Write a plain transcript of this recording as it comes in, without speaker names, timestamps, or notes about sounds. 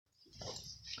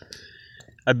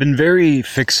I've been very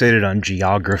fixated on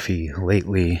geography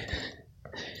lately.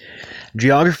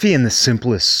 Geography in the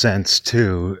simplest sense,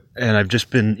 too. And I've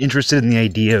just been interested in the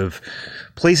idea of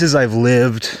places I've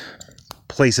lived,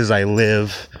 places I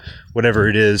live, whatever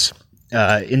it is,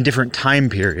 in different time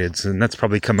periods. And that's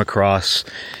probably come across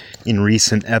in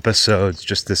recent episodes,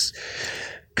 just this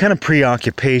kind of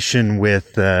preoccupation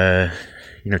with,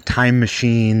 time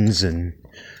machines and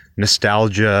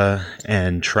nostalgia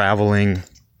and traveling.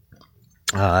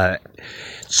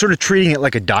 Sort of treating it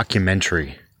like a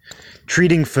documentary,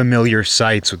 treating familiar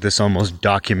sights with this almost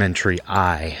documentary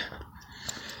eye.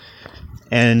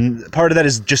 And part of that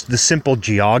is just the simple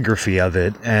geography of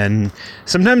it. And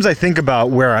sometimes I think about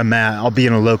where I'm at. I'll be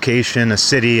in a location, a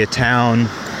city, a town,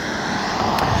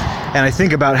 and I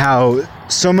think about how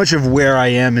so much of where I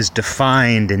am is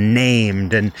defined and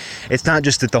named. And it's not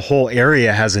just that the whole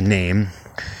area has a name.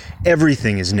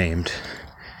 Everything is named.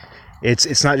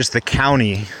 It's not just the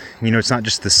county, it's not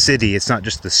just the city, it's not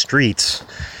just the streets.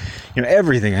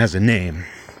 Everything has a name.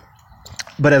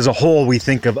 But as a whole, we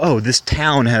think of, this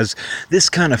town has this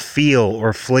kind of feel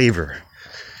or flavor,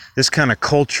 this kind of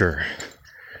culture,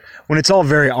 when it's all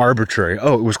very arbitrary.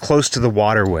 It was close to the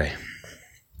waterway.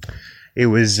 It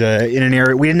was in an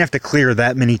area, we didn't have to clear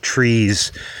that many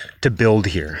trees to build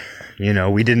here.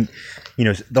 We didn't,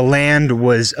 the land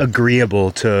was agreeable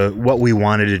to what we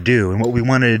wanted to do. And what we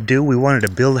wanted to do, we wanted to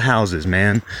build houses,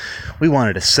 man. We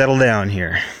wanted to settle down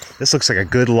here. This looks like a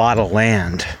good lot of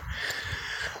land.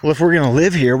 Well, if we're going to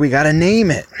live here, we got to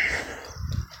name it.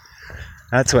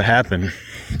 That's what happened.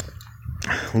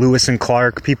 Lewis and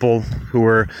Clark, people who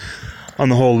were on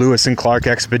the whole Lewis and Clark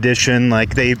expedition,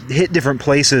 they hit different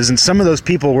places. And some of those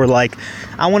people were like,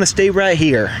 I want to stay right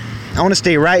here. I want to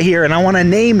stay right here and I want to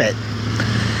name it.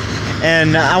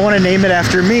 And I want to name it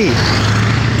after me.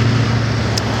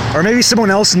 Or maybe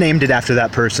someone else named it after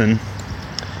that person.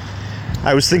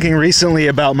 I was thinking recently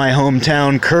about my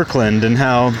hometown, Kirkland, and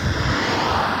how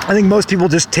I think most people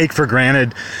just take for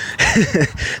granted,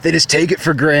 they just take it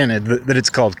for granted that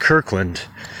it's called Kirkland.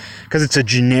 Because it's a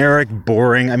generic,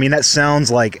 boring, that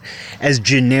sounds like as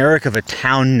generic of a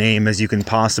town name as you can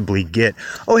possibly get.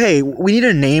 Oh, hey, we need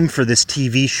a name for this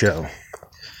TV show.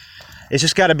 It's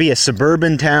just got to be a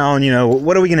suburban town,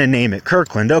 what are we going to name it?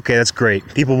 Kirkland. Okay, that's great.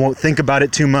 People won't think about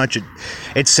it too much.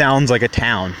 It sounds like a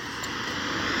town.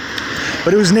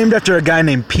 But it was named after a guy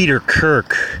named Peter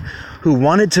Kirk, who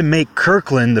wanted to make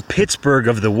Kirkland the Pittsburgh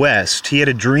of the West. He had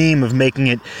a dream of making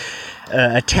it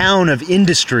a town of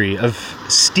industry, of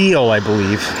steel, I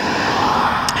believe.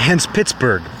 Hence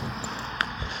Pittsburgh.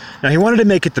 Now, he wanted to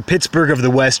make it the Pittsburgh of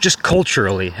the West just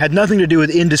culturally. Had nothing to do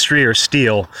with industry or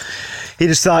steel. He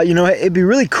just thought, it'd be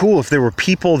really cool if there were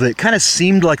people that kind of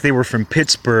seemed like they were from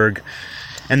Pittsburgh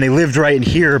and they lived right in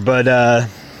here, but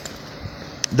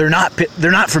they're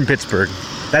not from Pittsburgh.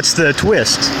 That's the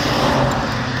twist.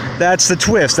 That's the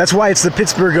twist. That's why it's the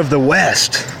Pittsburgh of the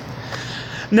West.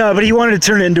 No, but he wanted to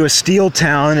turn it into a steel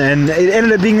town, and it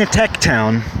ended up being a tech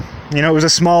town. It was a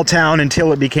small town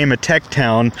until it became a tech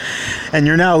town, and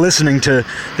you're now listening to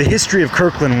the history of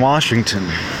Kirkland, Washington.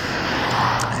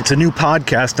 It's a new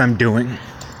podcast I'm doing.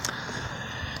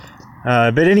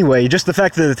 But anyway, just the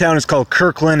fact that the town is called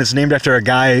Kirkland, it's named after a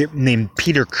guy named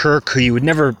Peter Kirk, who you would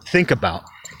never think about.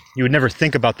 You would never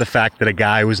think about the fact that a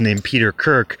guy was named Peter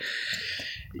Kirk.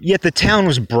 Yet the town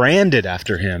was branded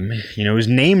after him. It was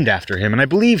named after him, and I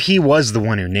believe he was the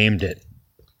one who named it.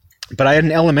 But I had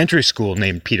an elementary school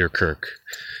named Peter Kirk.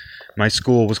 My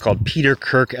school was called Peter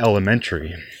Kirk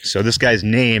Elementary. So this guy's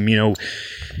name,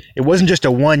 it wasn't just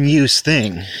a one-use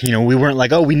thing. We weren't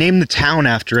like, we named the town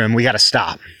after him, we got to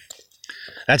stop.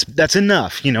 That's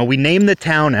enough. We named the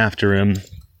town after him,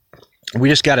 we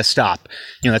just got to stop.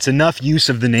 That's enough use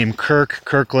of the name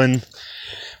Kirkland.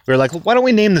 We were like, why don't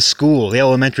we name the school, the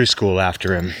elementary school,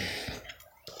 after him?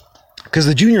 Because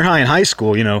the junior high and high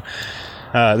school,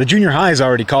 the junior high is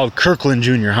already called Kirkland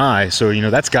Junior High, so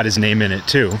that's got his name in it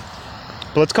too.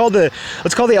 But let's call the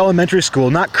elementary school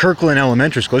not Kirkland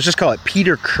Elementary School. Let's just call it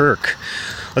Peter Kirk.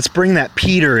 Let's bring that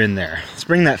Peter in there. Let's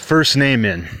bring that first name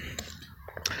in.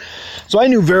 So I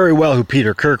knew very well who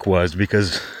Peter Kirk was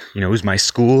because it was my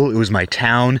school, it was my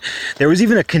town. There was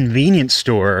even a convenience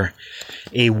store,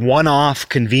 a one-off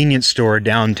convenience store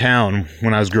downtown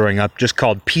when I was growing up, just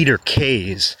called Peter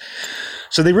K's.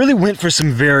 So they really went for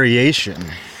some variation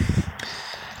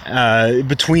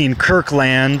between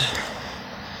Kirkland,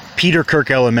 Peter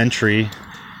Kirk Elementary,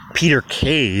 Peter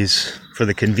K's for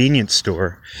the convenience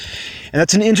store. And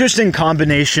that's an interesting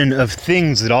combination of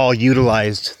things that all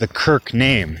utilized the Kirk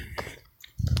name.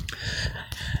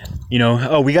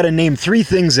 We got to name 3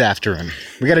 things after him.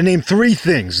 We got to name 3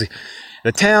 things.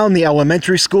 The town, the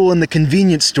elementary school, and the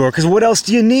convenience store. Because what else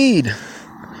do you need?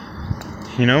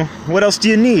 You know, what else do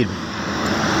you need?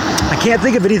 I can't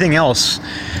think of anything else.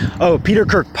 Oh, Peter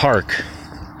Kirk Park.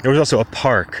 There was also a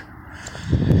park.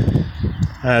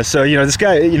 So, you know, this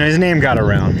guy, you know, his name got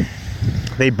around.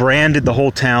 They branded the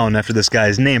whole town after this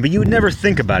guy's name, but you would never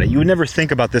think about it. You would never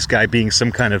think about this guy being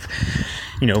some kind of,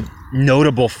 you know,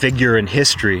 notable figure in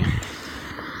history.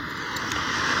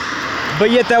 But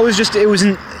yet that was just, it was,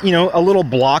 you know, a little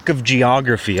block of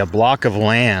geography, a block of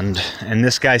land, and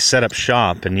this guy set up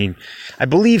shop, and I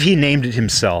believe he named it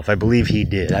himself. I believe he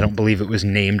did. I don't believe it was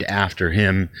named after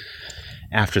him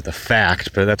after the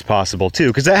fact, but that's possible too,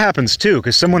 because that happens too,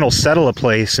 because someone will settle a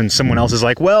place and someone else is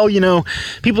like, well, you know,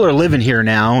 people are living here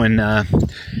now, and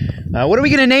what are we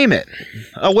going to name it?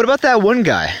 Oh, what about that one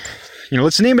guy? You know,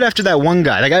 let's name it after that one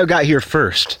guy, that guy who got here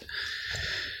first.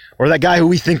 Or that guy who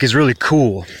we think is really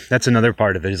cool. That's another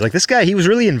part of it. It's like, this guy, he was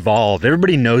really involved.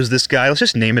 Everybody knows this guy. Let's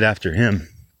just name it after him.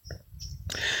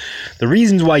 The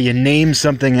reasons why you name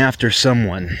something after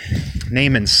someone.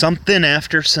 Naming something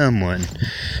after someone.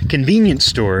 Convenience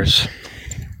stores.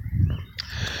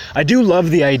 I do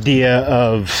love the idea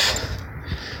of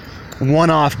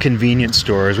one-off convenience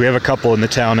stores. We have a couple in the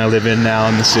town I live in now,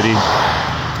 in the city.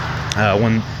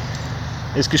 One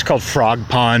is just called Frog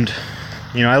Pond.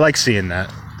 You know, I like seeing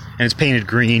that. And it's painted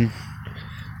green.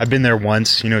 I've been there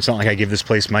once. You know, it's not like I give this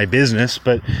place my business,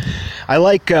 but I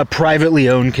like privately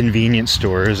owned convenience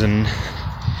stores, and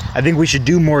I think we should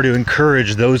do more to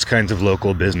encourage those kinds of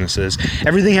local businesses.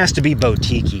 Everything has to be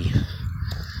boutique-y.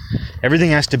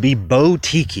 Everything has to be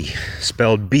boutique-y,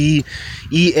 spelled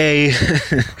B-E-A-U-T-I-K-I.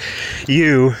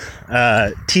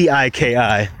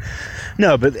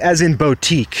 No, but as in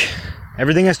boutique.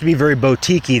 Everything has to be very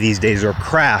boutique-y these days, or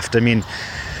craft. I mean,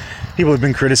 people have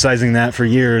been criticizing that for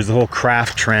years, the whole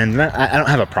craft trend. And I don't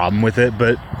have a problem with it,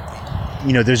 but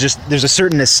you know, there's a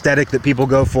certain aesthetic that people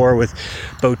go for with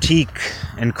boutique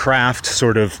and craft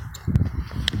sort of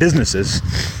businesses,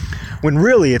 when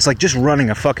really it's like just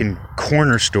running a fucking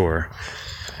corner store.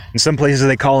 In some places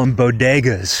they call them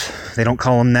bodegas. They don't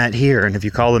call them that here. And if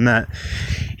you call them that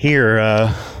here,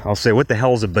 I'll say, what the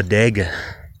hell is a bodega?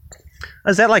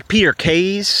 Is that like Peter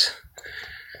K's?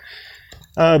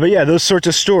 But yeah, those sorts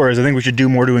of stores, I think we should do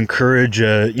more to encourage,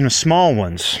 you know, small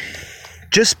ones.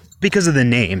 Just because of the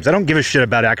names. I don't give a shit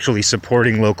about actually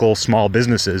supporting local small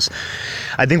businesses.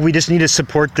 I think we just need to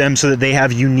support them so that they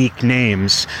have unique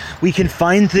names. We can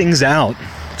find things out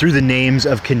through the names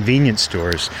of convenience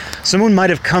stores. Someone might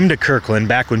have come to Kirkland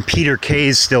back when Peter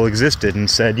K's still existed and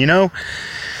said, you know,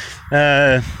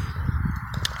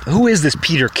 who is this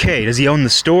Peter K? Does he own the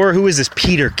store? Who is this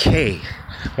Peter K?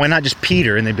 Why not just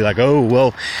Peter? And they'd be like, oh,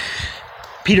 well,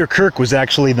 Peter Kirk was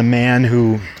actually the man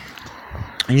who,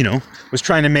 you know, was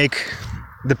trying to make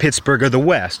the Pittsburgh of the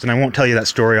West. And I won't tell you that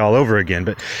story all over again,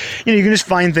 but, you know, you can just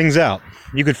find things out.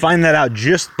 You could find that out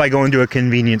just by going to a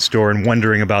convenience store and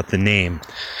wondering about the name.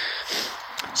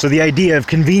 So the idea of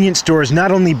convenience stores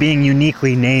not only being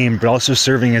uniquely named, but also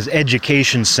serving as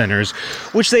education centers,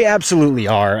 which they absolutely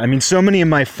are. I mean, so many of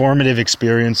my formative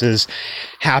experiences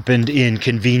happened in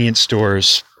convenience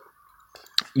stores.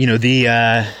 You know,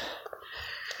 the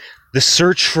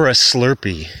search for a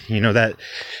Slurpee, you know, that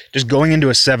just going into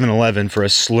a 7-Eleven for a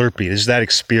Slurpee, there's that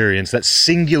experience, that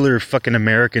singular fucking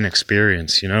American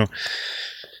experience, you know,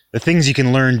 the things you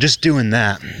can learn just doing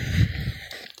that.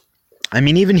 I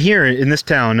mean, even here in this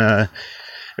town, it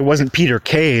wasn't Peter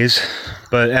K's,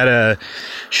 but at a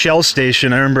Shell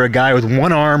station, I remember a guy with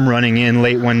one arm running in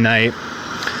late one night,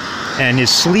 and his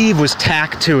sleeve was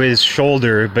tacked to his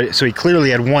shoulder, but so he clearly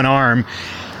had one arm.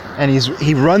 And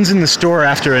he runs in the store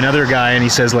after another guy, and he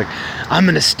says, like, I'm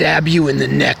gonna stab you in the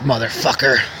neck,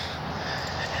 motherfucker.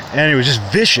 And it was just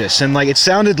vicious, and like, it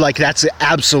sounded like that's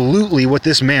absolutely what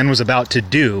this man was about to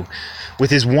do. With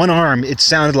his one arm, it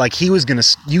sounded like he was gonna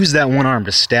use that one arm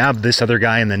to stab this other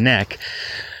guy in the neck.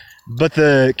 But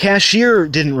the cashier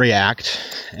didn't react,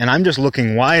 and I'm just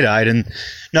looking wide-eyed, and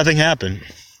nothing happened.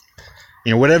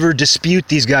 You know, whatever dispute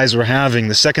these guys were having,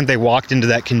 the second they walked into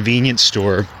that convenience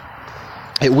store,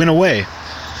 it went away.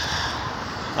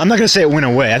 I'm not going to say it went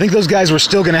away. I think those guys were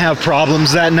still going to have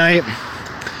problems that night,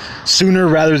 sooner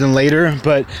rather than later.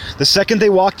 But the second they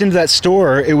walked into that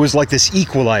store, it was like this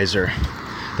equalizer.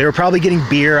 They were probably getting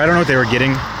beer. I don't know what they were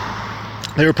getting.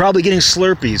 They were probably getting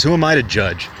Slurpees. Who am I to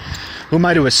judge? Who am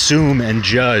I to assume and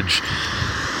judge?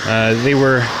 They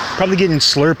were probably getting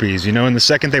Slurpees, you know, and the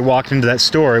second they walked into that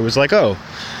store, it was like, oh,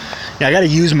 yeah, I got to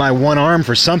use my one arm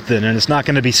for something, and it's not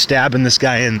going to be stabbing this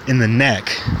guy in the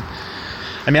neck.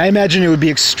 I mean, I imagine it would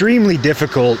be extremely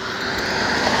difficult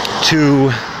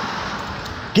to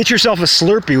get yourself a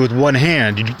Slurpee with one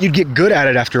hand. You'd get good at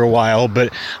it after a while,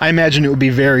 but I imagine it would be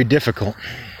very difficult.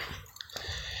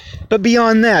 But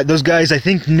beyond that, those guys I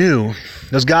think knew.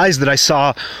 Those guys that I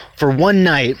saw for one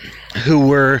night who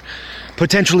were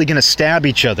potentially going to stab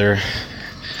each other.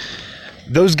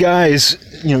 Those guys,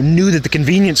 knew that the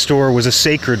convenience store was a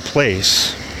sacred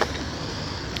place.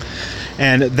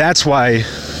 And that's why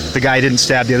the guy didn't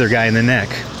stab the other guy in the neck.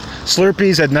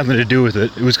 Slurpees had nothing to do with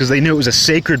it. It was because they knew it was a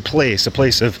sacred place, a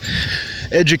place of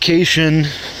education.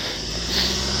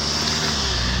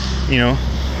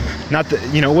 Not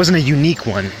that, it wasn't a unique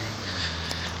one.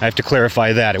 I have to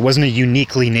clarify that. It wasn't a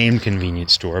uniquely named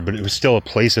convenience store, but it was still a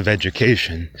place of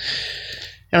education.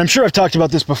 And I'm sure I've talked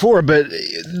about this before, but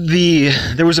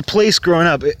there was a place growing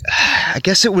up. I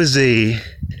guess it was a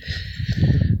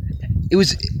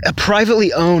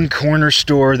privately owned corner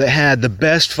store that had the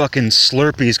best fucking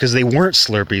Slurpees, because they weren't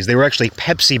Slurpees. They were actually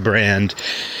Pepsi brand.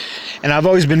 And I've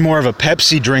always been more of a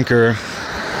Pepsi drinker.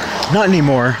 Not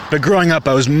anymore, but growing up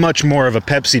I was much more of a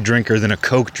Pepsi drinker than a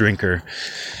Coke drinker.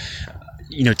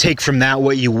 Take from that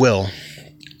what you will.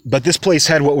 But this place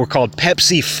had what were called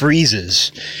Pepsi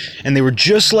Freezes. And they were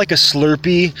just like a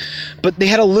Slurpee, but they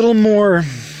had a little more...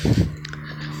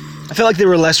 I felt like they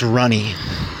were less runny.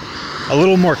 A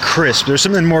little more crisp. There's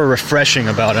something more refreshing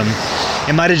about them.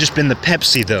 It might have just been the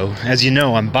Pepsi, though. As you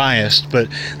know, I'm biased, but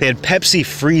they had Pepsi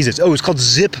Freezes. Oh, it's called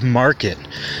Zip Market.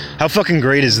 How fucking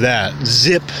great is that?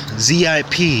 Zip,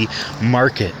 Z-I-P,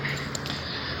 Market.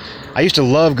 I used to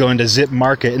love going to Zip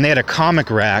Market, and they had a comic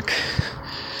rack.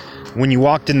 When you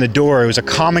walked in the door, it was a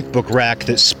comic book rack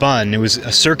that spun. It was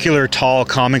a circular, tall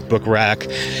comic book rack.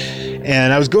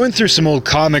 And I was going through some old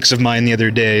comics of mine the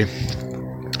other day,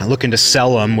 looking to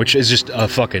sell them, which is just a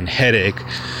fucking headache.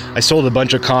 I sold a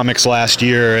bunch of comics last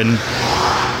year, and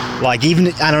even,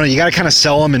 I don't know, you gotta kind of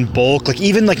sell them in bulk.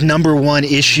 Even #1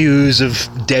 issues of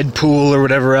Deadpool or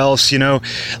whatever else,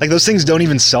 those things don't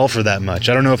even sell for that much.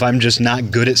 I don't know if I'm just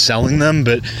not good at selling them,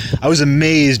 but I was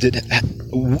amazed at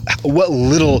what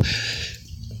little,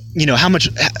 how much,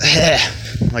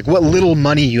 what little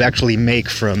money you actually make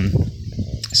from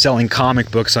selling comic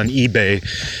books on eBay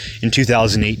in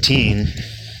 2018.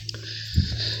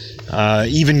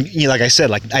 Even, like I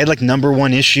said, I had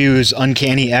 #1 issues,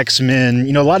 Uncanny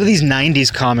X-Men, a lot of these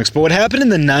 90s comics. But what happened in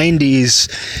the 90s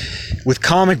with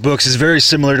comic books is very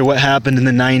similar to what happened in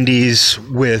the 90s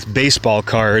with baseball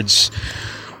cards,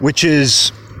 which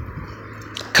is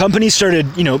companies started,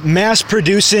 mass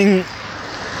producing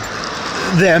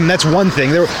them. That's one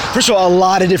thing. There were, first of all, a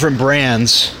lot of different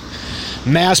brands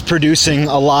mass producing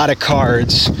a lot of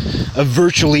cards of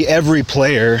virtually every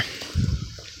player.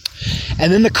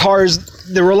 And then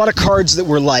there were a lot of cards that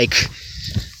were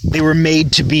they were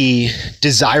made to be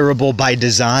desirable by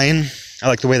design. I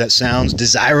like the way that sounds,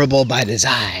 desirable by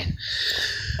design.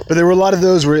 But there were a lot of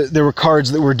those where there were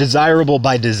cards that were desirable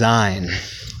by design.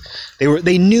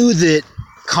 They knew that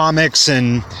comics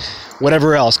and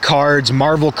whatever else, cards,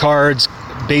 Marvel cards,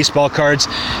 baseball cards,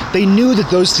 they knew that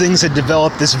those things had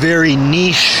developed this very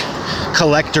niche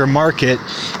collector market.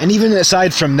 And even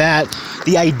aside from that,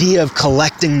 the idea of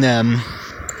collecting them,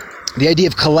 the idea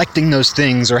of collecting those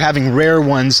things or having rare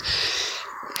ones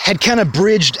had kind of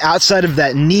bridged outside of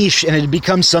that niche, and it had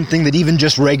become something that even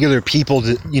just regular people,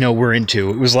 were into.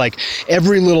 It was like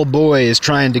every little boy is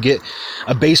trying to get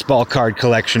a baseball card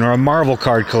collection or a Marvel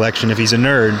card collection if he's a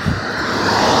nerd.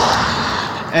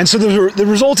 And so the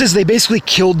result is they basically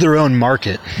killed their own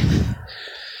market,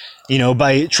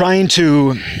 by trying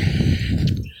to,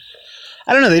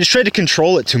 I don't know, they just tried to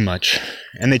control it too much.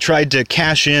 And they tried to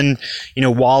cash in,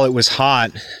 while it was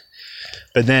hot.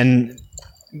 But then,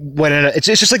 it's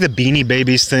just like the Beanie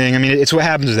Babies thing. I mean, it's what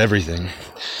happens with everything.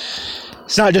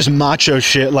 It's not just macho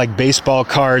shit like baseball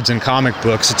cards and comic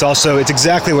books. It's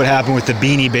exactly what happened with the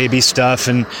Beanie Baby stuff.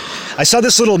 And I saw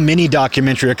this little mini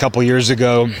documentary a couple years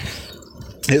ago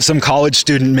that some college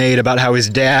student made about how his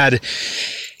dad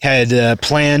had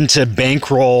planned to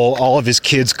bankroll all of his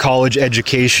kids' college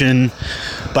education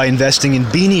by investing in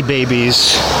Beanie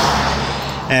Babies.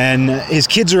 And his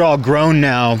kids are all grown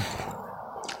now,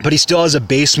 but he still has a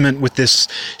basement with this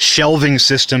shelving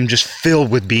system just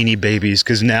filled with Beanie Babies,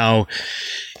 because now,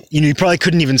 he probably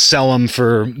couldn't even sell them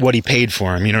for what he paid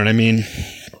for them, you know what I mean?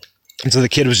 And so the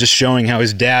kid was just showing how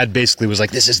his dad basically was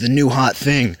like, this is the new hot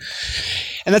thing.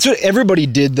 And that's what everybody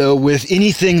did, though, with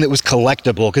anything that was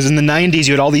collectible. Because in the 90s,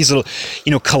 you had all these little,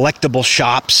 collectible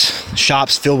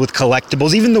shops filled with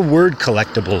collectibles. Even the word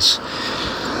collectibles,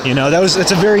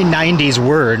 that's a very 90s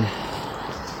word.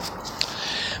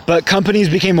 But companies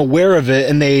became aware of it,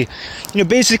 and they,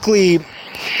 basically,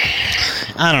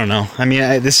 I don't know. I mean,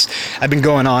 I've been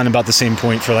going on about the same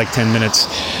point for like 10 minutes.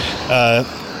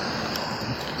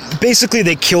 Basically,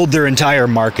 they killed their entire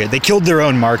market. They killed their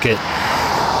own market.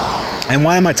 And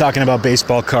why am I talking about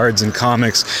baseball cards and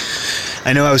comics?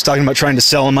 I know I was talking about trying to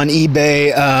sell them on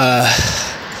eBay. I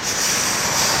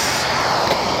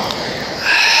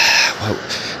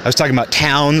was talking about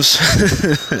towns.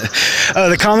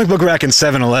 The comic book rack in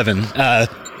 7-Eleven.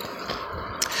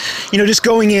 Just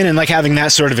going in and like having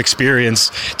that sort of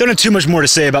experience. Don't have too much more to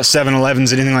say about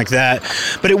 7-Elevens, anything like that.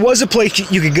 But it was a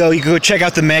place you could go. You could go check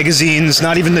out the magazines,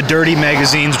 not even the dirty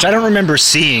magazines, which I don't remember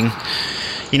seeing.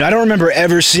 I don't remember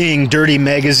ever seeing dirty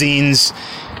magazines,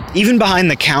 even behind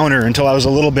the counter, until I was a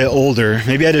little bit older.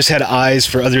 Maybe I just had eyes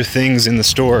for other things in the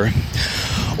store.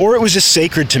 Or it was just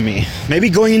sacred to me. Maybe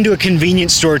going into a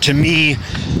convenience store to me,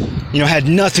 had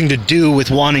nothing to do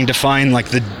with wanting to find like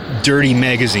the dirty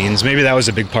magazines. Maybe that was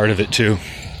a big part of it too.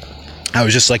 I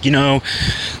was just like,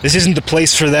 this isn't the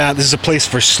place for that. This is a place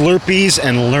for Slurpees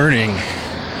and learning.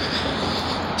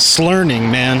 Slurning,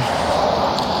 man.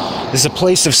 This is a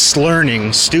place of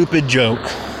slurning. Stupid joke.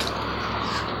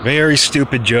 Very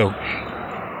stupid joke.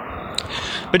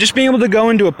 But just being able to go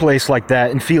into a place like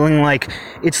that and feeling like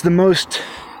it's the most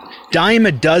dime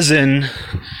a dozen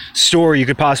store you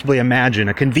could possibly imagine,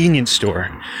 a convenience store.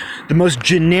 The most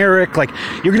generic, like,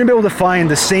 you're going to be able to find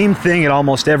the same thing at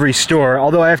almost every store,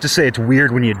 although I have to say it's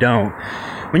weird when you don't.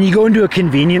 When you go into a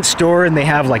convenience store and they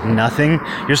have, like, nothing,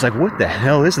 you're just like, what the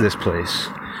hell is this place?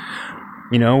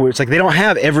 It's like they don't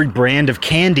have every brand of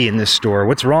candy in this store.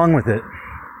 What's wrong with it?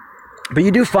 But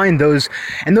you do find those,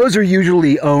 and those are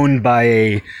usually owned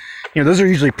by those are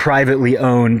usually privately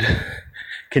owned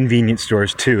convenience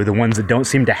stores too, the ones that don't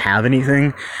seem to have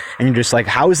anything, and you're just like,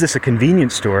 how is this a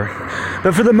convenience store?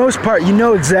 But for the most part, you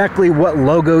know exactly what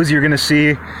logos you're going to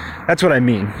see. That's what I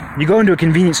mean. You go into a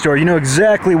convenience store, you know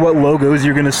exactly what logos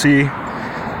you're going to see.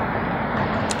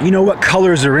 You know what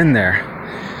colors are in there.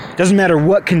 Doesn't matter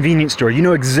what convenience store, you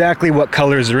know exactly what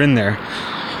colors are in there.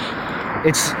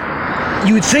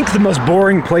 You would think the most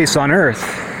boring place on earth.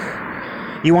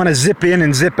 You want to zip in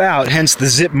and zip out, hence the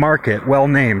zip market, well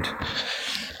named.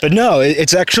 But no,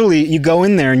 it's actually, you go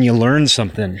in there and you learn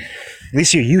something. At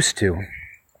least you used to.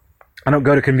 I don't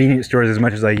go to convenience stores as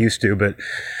much as I used to, but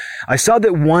I saw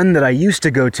that one that I used to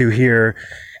go to here,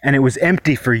 and it was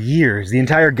empty for years. The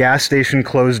entire gas station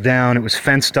closed down. It was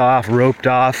fenced off, roped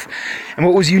off. And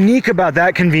what was unique about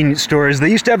that convenience store is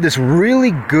they used to have this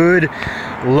really good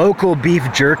local beef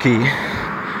jerky.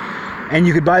 And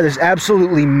you could buy this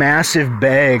absolutely massive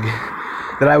bag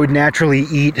that I would naturally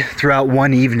eat throughout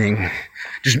one evening.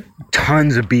 Just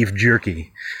tons of beef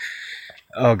jerky.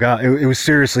 Oh God, it was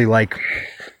seriously like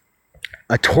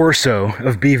a torso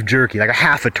of beef jerky, like a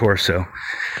half a torso.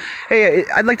 Hey,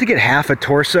 I'd like to get half a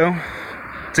torso.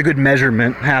 It's a good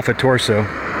measurement, half a torso.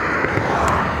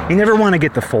 You never want to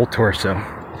get the full torso.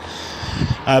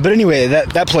 But anyway,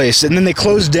 that place, and then they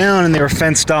closed down and they were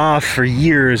fenced off for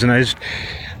years, and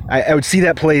I would see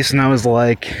that place and I was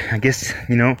like, I guess,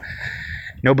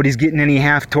 nobody's getting any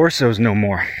half torsos no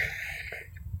more.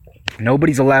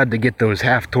 Nobody's allowed to get those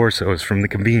half torsos from the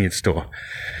convenience store.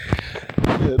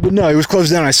 But no, it was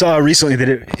closed down. I saw recently that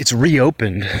it's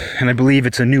reopened, and I believe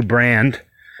it's a new brand.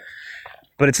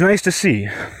 But it's nice to see.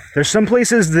 There's some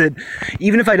places that,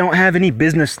 even if I don't have any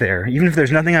business there, even if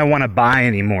there's nothing I want to buy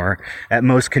anymore at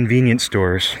most convenience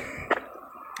stores,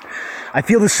 I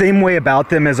feel the same way about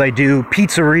them as I do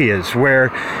pizzerias, where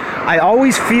I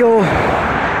always feel,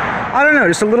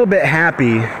 just a little bit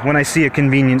happy when I see a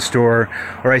convenience store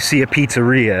or I see a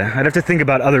pizzeria. I'd have to think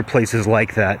about other places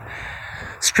like that.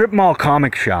 Strip mall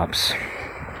comic shops.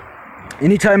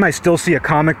 Anytime I still see a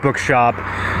comic book shop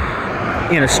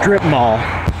in a strip mall,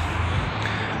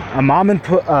 a mom and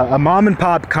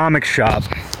pop comic shop,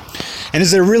 and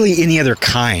is there really any other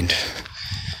kind?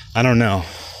 I don't know.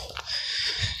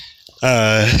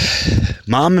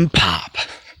 Mom and pop.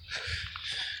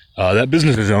 That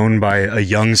business is owned by a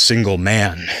young single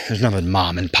man. There's nothing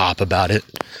mom and pop about it.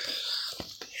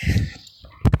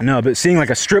 No, but seeing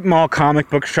like a strip mall comic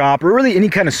book shop, or really any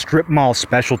kind of strip mall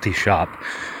specialty shop.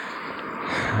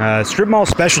 Strip mall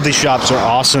specialty shops are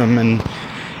awesome, and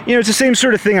it's the same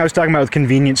sort of thing I was talking about with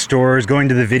convenience stores, going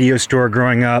to the video store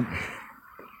growing up.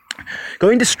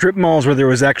 Going to strip malls where there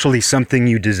was actually something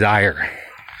you desire.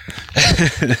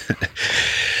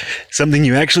 Something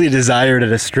you actually desired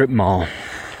at a strip mall.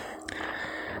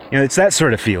 It's that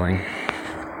sort of feeling.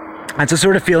 That's the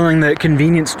sort of feeling that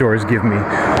convenience stores give me.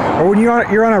 Or when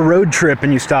you're on a road trip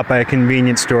and you stop by a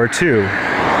convenience store too.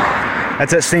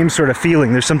 That's that same sort of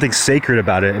feeling. There's something sacred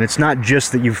about it, and it's not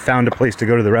just that you've found a place to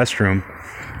go to the restroom.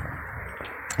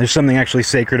 There's something actually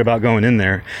sacred about going in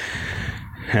there.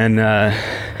 And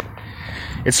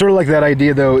it's sort of like that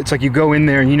idea, though. It's like you go in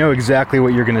there and you know exactly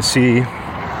what you're going to see.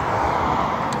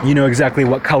 You know exactly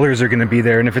what colors are going to be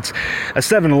there. And if it's a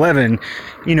 7-Eleven,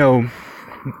 you know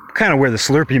kind of where the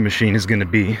Slurpee machine is going to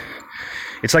be.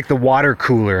 It's like the water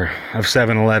cooler of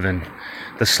 7-Eleven,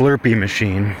 the Slurpee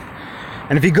machine.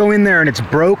 And if you go in there and it's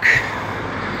broke,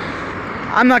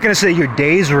 I'm not going to say your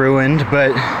day's ruined,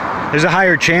 but there's a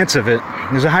higher chance of it.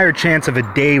 There's a higher chance of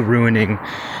a day ruining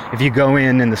if you go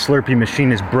in and the Slurpee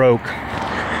machine is broke.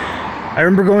 I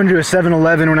remember going to a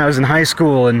 7-Eleven when I was in high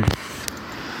school, and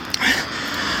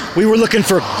we were looking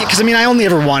for, because I only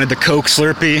ever wanted the Coke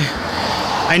Slurpee.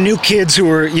 I knew kids who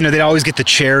were, they'd always get the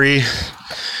cherry.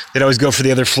 They'd always go for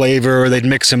the other flavor, or they'd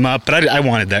mix them up. But I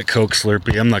wanted that Coke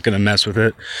Slurpee. I'm not going to mess with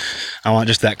it. I want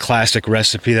just that classic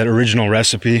recipe, that original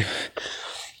recipe.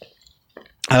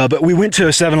 But we went to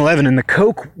a 7-Eleven and the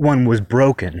Coke one was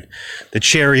broken. The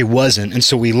cherry wasn't. And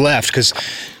so we left because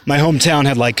my hometown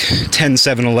had like 10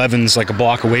 7-Elevens like a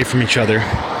block away from each other,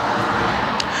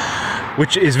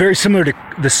 which is very similar to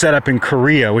the setup in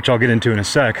Korea, which I'll get into in a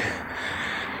sec.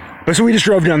 But so we just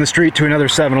drove down the street to another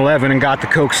 7-Eleven and got the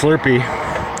Coke Slurpee.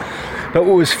 But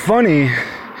what was funny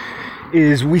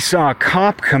is we saw a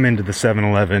cop come into the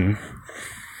 7-Eleven,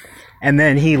 and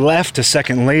then he left a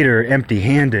second later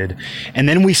empty-handed. And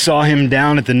then we saw him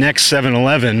down at the next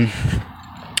 7-Eleven,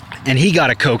 and he got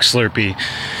a Coke Slurpee.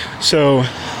 So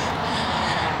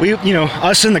we,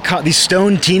 us and the cop, these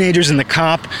stoned teenagers and the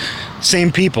cop,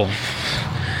 same people.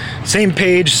 Same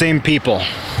page, same people.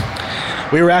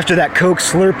 We were after that Coke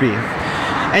Slurpee.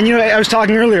 And I was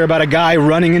talking earlier about a guy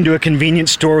running into a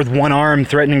convenience store with one arm,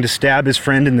 threatening to stab his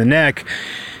friend in the neck.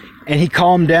 And he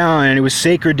calmed down, and it was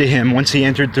sacred to him once he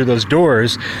entered through those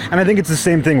doors. And I think it's the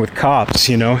same thing with cops,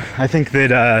 I think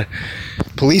that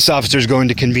police officers go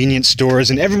into convenience stores,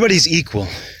 and everybody's equal.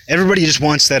 Everybody just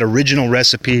wants that original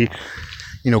recipe,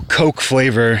 Coke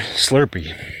flavor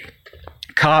Slurpee.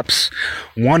 Cops,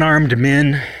 one-armed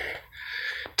men,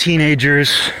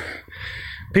 teenagers,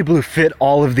 people who fit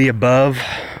all of the above.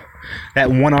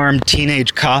 That one-armed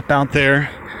teenage cop out there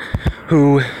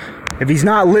who, if he's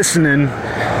not listening,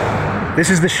 this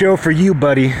is the show for you,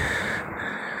 buddy.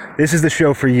 This is the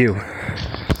show for you.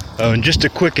 Oh, and just a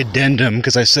quick addendum,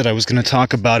 because I said I was going to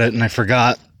talk about it and I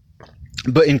forgot.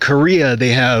 But in Korea, they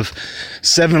have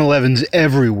 7-Elevens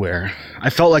everywhere. I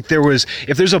felt like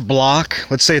if there's a block,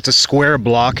 let's say it's a square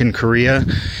block in Korea,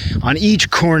 on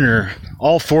each corner,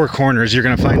 all four corners, you're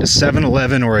going to find a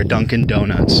 7-Eleven or a Dunkin'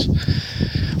 Donuts,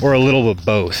 or a little of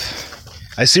both.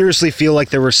 I seriously feel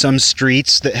like there were some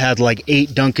streets that had like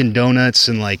 8 Dunkin' Donuts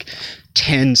and like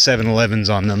 10 7-Elevens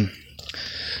on them.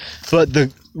 But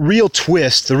the real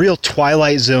twist, the real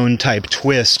Twilight Zone type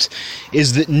twist,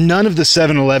 is that none of the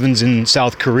 7-Elevens in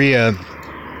South Korea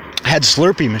had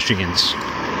Slurpee machines.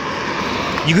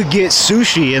 You could get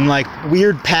sushi in like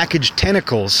weird packaged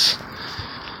tentacles.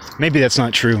 Maybe that's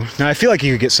not true. No, I feel like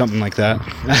you could get something like that.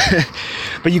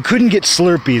 But you couldn't get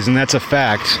Slurpees, and that's a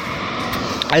fact.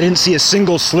 I didn't see a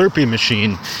single Slurpee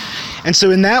machine. And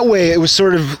so in that way, it was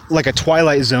sort of like a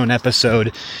Twilight Zone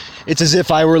episode. It's as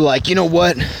if I were like, you know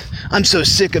what? I'm so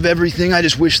sick of everything. I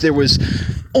just wish there was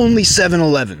only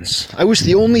 7-Elevens. I wish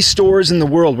the only stores in the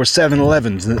world were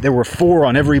 7-Elevens, that there were 4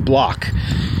 on every block.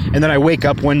 And then I wake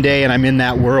up one day and I'm in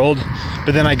that world,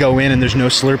 but then I go in and there's no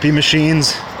Slurpee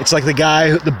machines. It's like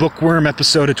the bookworm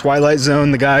episode of Twilight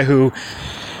Zone, the guy who,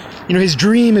 his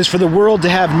dream is for the world to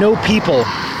have no people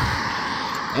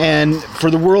and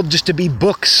for the world just to be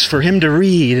books for him to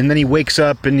read. And then he wakes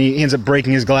up and he ends up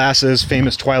breaking his glasses,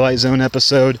 famous Twilight Zone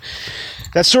episode.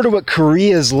 That's sort of what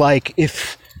Korea's like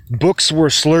if books were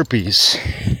Slurpees.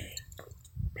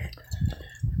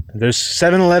 There's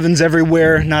 7-Elevens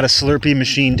everywhere, not a Slurpee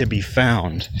machine to be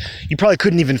found. You probably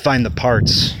couldn't even find the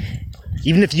parts.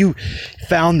 Even if you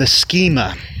found the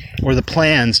schema or the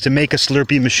plans to make a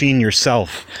Slurpee machine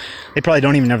yourself, they probably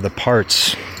don't even have the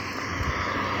parts.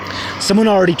 Someone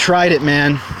already tried it,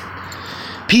 man.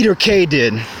 Peter Kay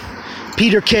did.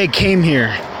 Peter Kay came here,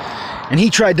 and he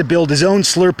tried to build his own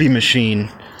Slurpee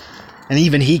machine, and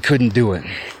even he couldn't do it.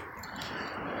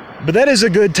 But that is a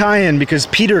good tie-in, because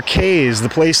Peter Kay's, the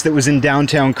place that was in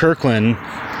downtown Kirkland,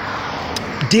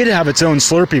 did have its own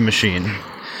Slurpee machine.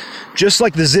 Just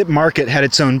like the Zip Market had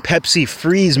its own Pepsi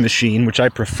Freeze machine, which I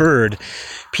preferred,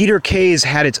 Peter Kay's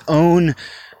had its own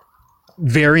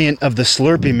variant of the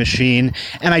Slurpee machine,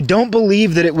 and I don't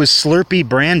believe that it was Slurpee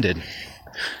branded.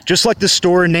 Just like the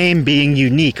store name being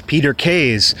unique, Peter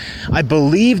Kay's, I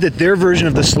believe that their version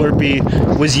of the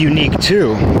Slurpee was unique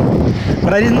too.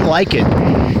 But I didn't like it.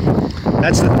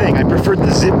 That's the thing. I preferred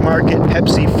the Zip Market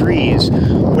Pepsi Freeze.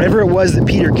 Whatever it was that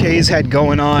Peter Kay's had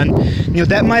going on,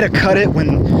 that might have cut it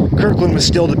when Kirkland was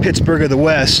still the Pittsburgh of the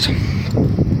West.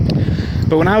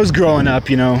 But when I was growing up,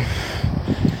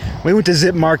 we went to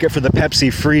Zip Market for the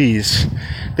Pepsi Freeze.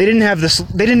 They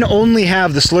didn't only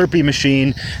have the Slurpee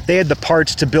machine, they had the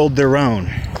parts to build their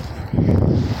own.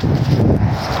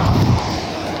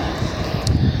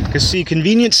 Because see,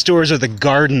 convenience stores are the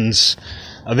gardens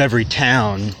of every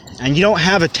town. And you don't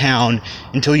have a town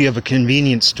until you have a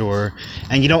convenience store.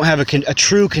 And you don't have a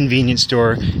true convenience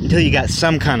store until you got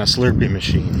some kind of Slurpee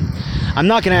machine. I'm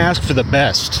not going to ask for the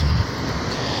best.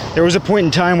 There was a point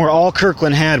in time where all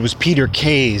Kirkland had was Peter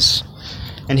Kay's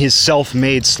and his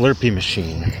self-made Slurpee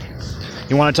machine.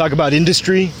 You want to talk about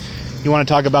industry? You want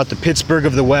to talk about the Pittsburgh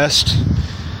of the West?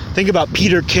 Think about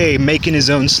Peter Kay making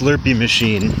his own Slurpee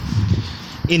machine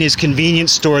in his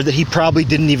convenience store that he probably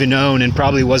didn't even own and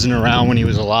probably wasn't around when he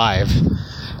was alive,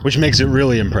 which makes it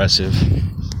really impressive.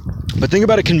 But think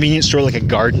about a convenience store like a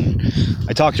garden.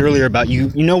 I talked earlier about you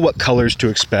know what colors to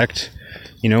expect.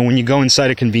 When you go inside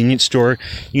a convenience store,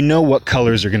 you know what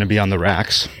colors are going to be on the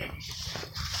racks.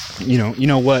 You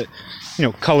know what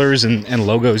colors and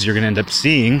logos you're going to end up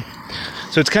seeing.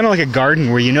 So it's kind of like a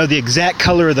garden where you know the exact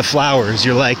color of the flowers.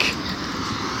 You're like,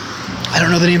 I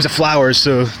don't know the names of flowers,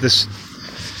 so this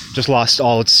just lost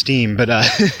all its steam, but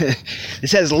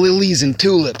this has lilies and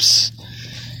tulips.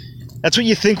 That's what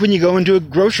you think when you go into a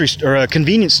grocery store, or a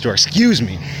convenience store. Excuse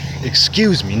me,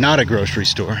 not a grocery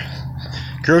store.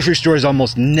 Grocery stores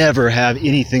almost never have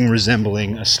anything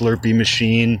resembling a Slurpee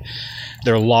machine.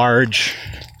 They're large.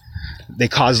 They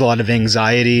cause a lot of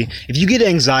anxiety. If you get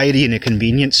anxiety in a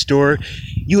convenience store,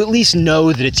 you at least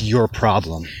know that it's your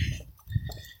problem.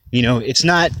 It's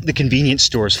not the convenience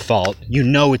store's fault. You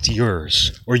know it's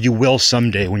yours, or you will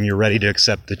someday when you're ready to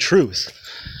accept the truth.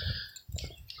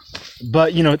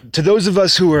 But, to those of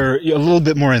us who are a little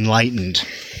bit more enlightened,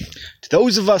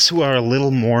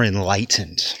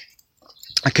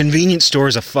 a convenience store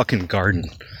is a fucking garden.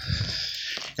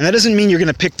 And that doesn't mean you're going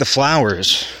to pick the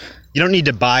flowers. You don't need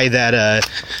to buy that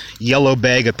yellow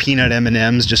bag of peanut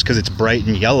M&Ms just because it's bright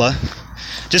and yellow.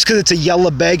 Just because it's a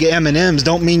yellow bag of M&Ms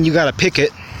don't mean you got to pick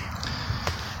it.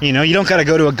 You don't got to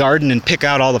go to a garden and pick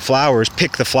out all the flowers.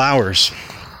 Pick the flowers.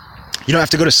 You don't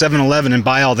have to go to 7-Eleven and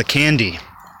buy all the candy.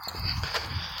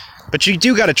 But you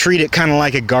do got to treat it kind of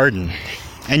like a garden.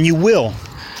 And you will.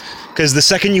 Because the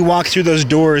second you walk through those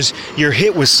doors, you're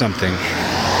hit with something.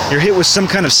 You're hit with some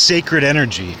kind of sacred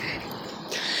energy.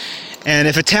 And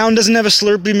if a town doesn't have a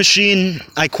Slurpee machine,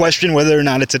 I question whether or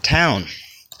not it's a town.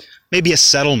 Maybe a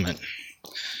settlement.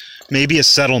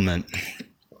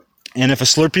 And if a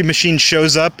Slurpee machine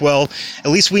shows up, well,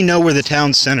 at least we know where the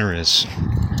town center is.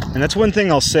 And that's one thing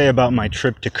I'll say about my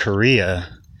trip to Korea.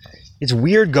 It's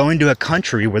weird going to a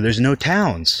country where there's no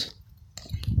towns.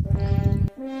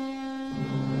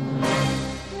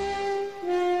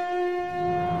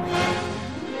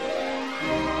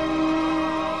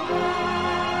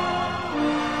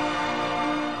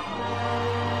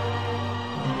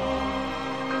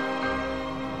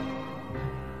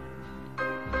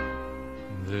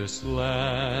 This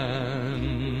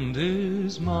land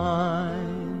is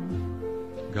mine.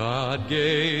 God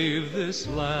gave this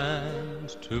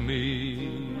land to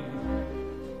me.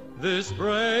 This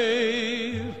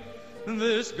brave,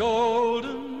 this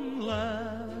golden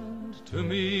land to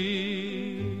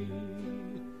me.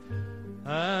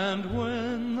 And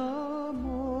when the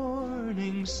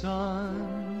morning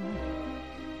sun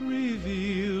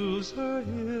reveals her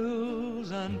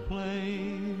hills and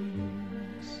plains,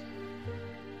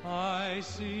 I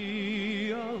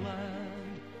see a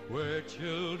land where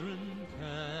children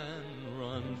can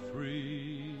run free.